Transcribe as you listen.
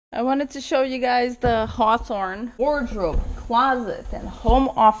I wanted to show you guys the Hawthorne wardrobe, closet, and home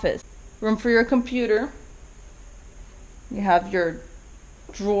office. Room for your computer. You have your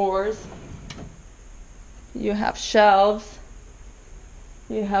drawers. You have shelves.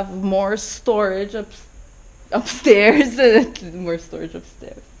 You have more storage upstairs. More storage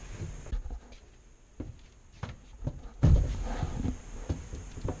upstairs.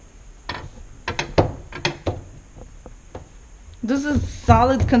 This is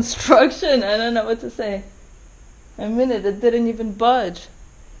solid construction. I don't know what to say. A minute, it didn't even budge.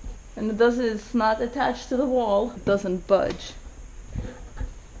 And it's not attached to the wall. It doesn't budge.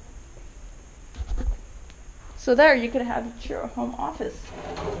 So there, you could have your home office.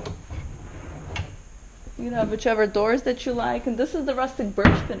 You can have whichever doors that you like. And this is the rustic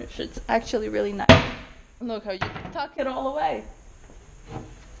birch finish. It's actually really nice. Look how you tuck it all away.